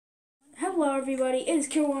Hello everybody, it's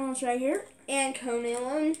Kill1 right here. And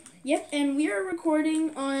Conan. Yep, and we are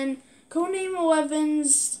recording on Codename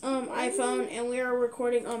 11's iPhone, and we are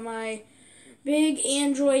recording on my big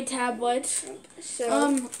Android tablet.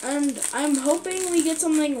 So, and I'm hoping we get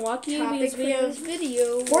something lucky because we have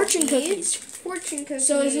video fortune cookies. Fortune cookies.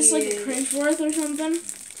 So is this like a Cringeworth or something?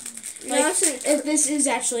 No, if this is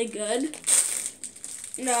actually good.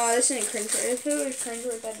 No, this isn't Cringeworth. If it was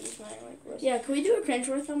Cringeworth, that'd be my list. Yeah, can we do a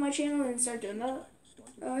Cringeworth on my channel and start doing that?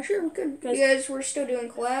 Sure, we could. Because we're still doing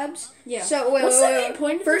collabs. Yeah. So what's the main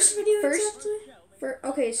point of this video exactly?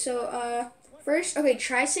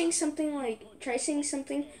 Try saying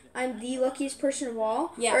something I'm the luckiest person of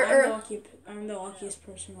all. Yeah, I'm the luckiest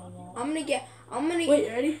person of all. Wait,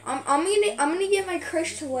 ready? I'm gonna get my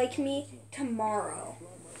crush to like me tomorrow.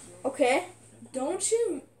 Okay? Don't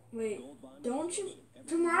you?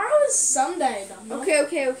 Tomorrow is Sunday.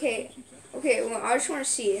 Okay. Well, I just want to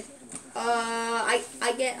see.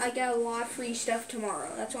 I get a lot of free stuff tomorrow.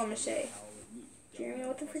 That's all I'm gonna say. Jeremy,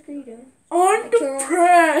 what the frick are you doing? I'm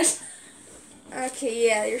depressed. Okay,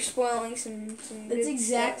 yeah, you're spoiling some. That's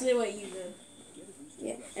exactly what you did.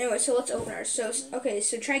 Yeah. Anyway, so let's open ours. So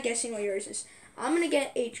try guessing what yours is. I'm gonna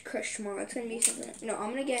get a crush tomorrow. It's gonna be something. No,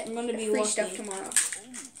 I'm gonna be free stuff tomorrow.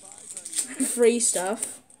 Free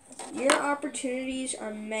stuff. Your opportunities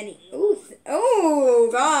are many. Oh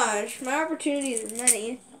gosh, my opportunities are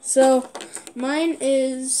many. So, mine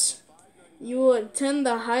is you will attend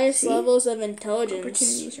the highest levels of intelligence.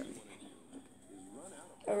 Opportunities are many.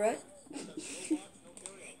 All right.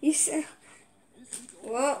 You said.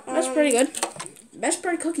 Well, that's pretty good. Best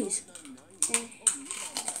part cookies.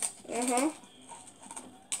 Oh,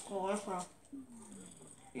 that's wrong.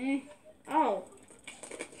 Oh.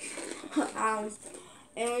 Ow.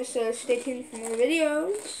 Anyway, so stay tuned for more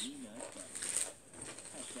videos.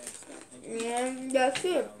 And that's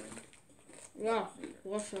it. Yeah,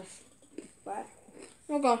 what's this? Bye.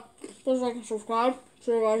 Okay, please like and subscribe.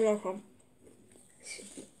 See you guys next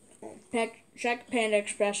time. Check Panda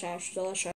Express house, delicious.